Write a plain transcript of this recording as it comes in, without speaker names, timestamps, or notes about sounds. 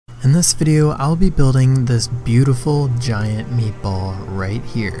In this video, I'll be building this beautiful giant meatball right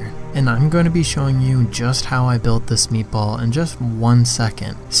here. And I'm going to be showing you just how I built this meatball in just 1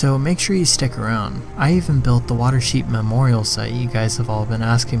 second. So make sure you stick around. I even built the watersheep memorial site you guys have all been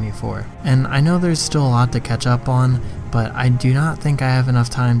asking me for. And I know there's still a lot to catch up on, but I do not think I have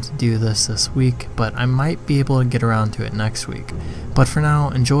enough time to do this week, but I might be able to get around to it next week. But for now,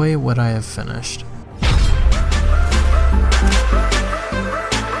 enjoy what I have finished.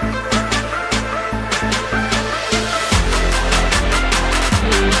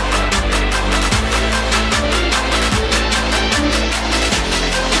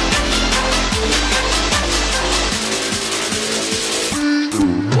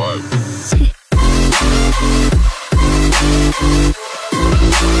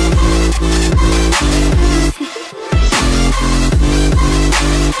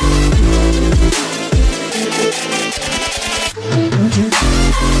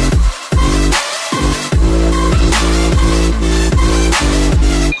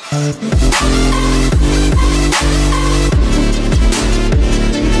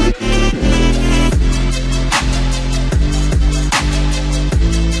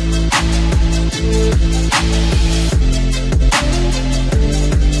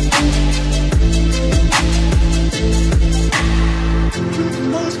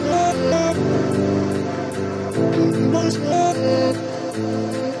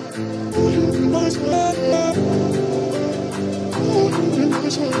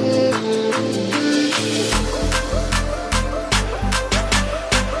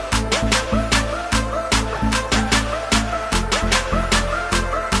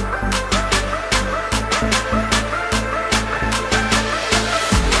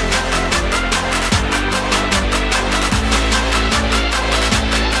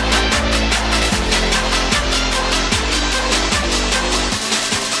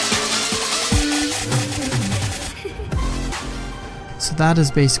 So that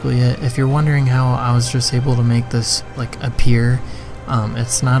is basically it. If you're wondering how I was just able to make this like appear,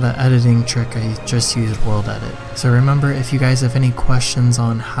 it's not an editing trick, I just used World Edit. So remember, if you guys have any questions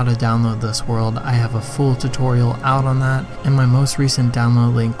on how to download this world, I have a full tutorial out on that, and my most recent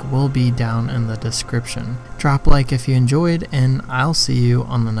download link will be down in the description. Drop a like if you enjoyed, and I'll see you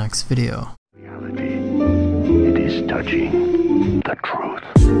on the next video. Reality, it is touching the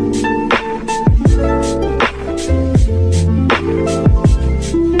truth.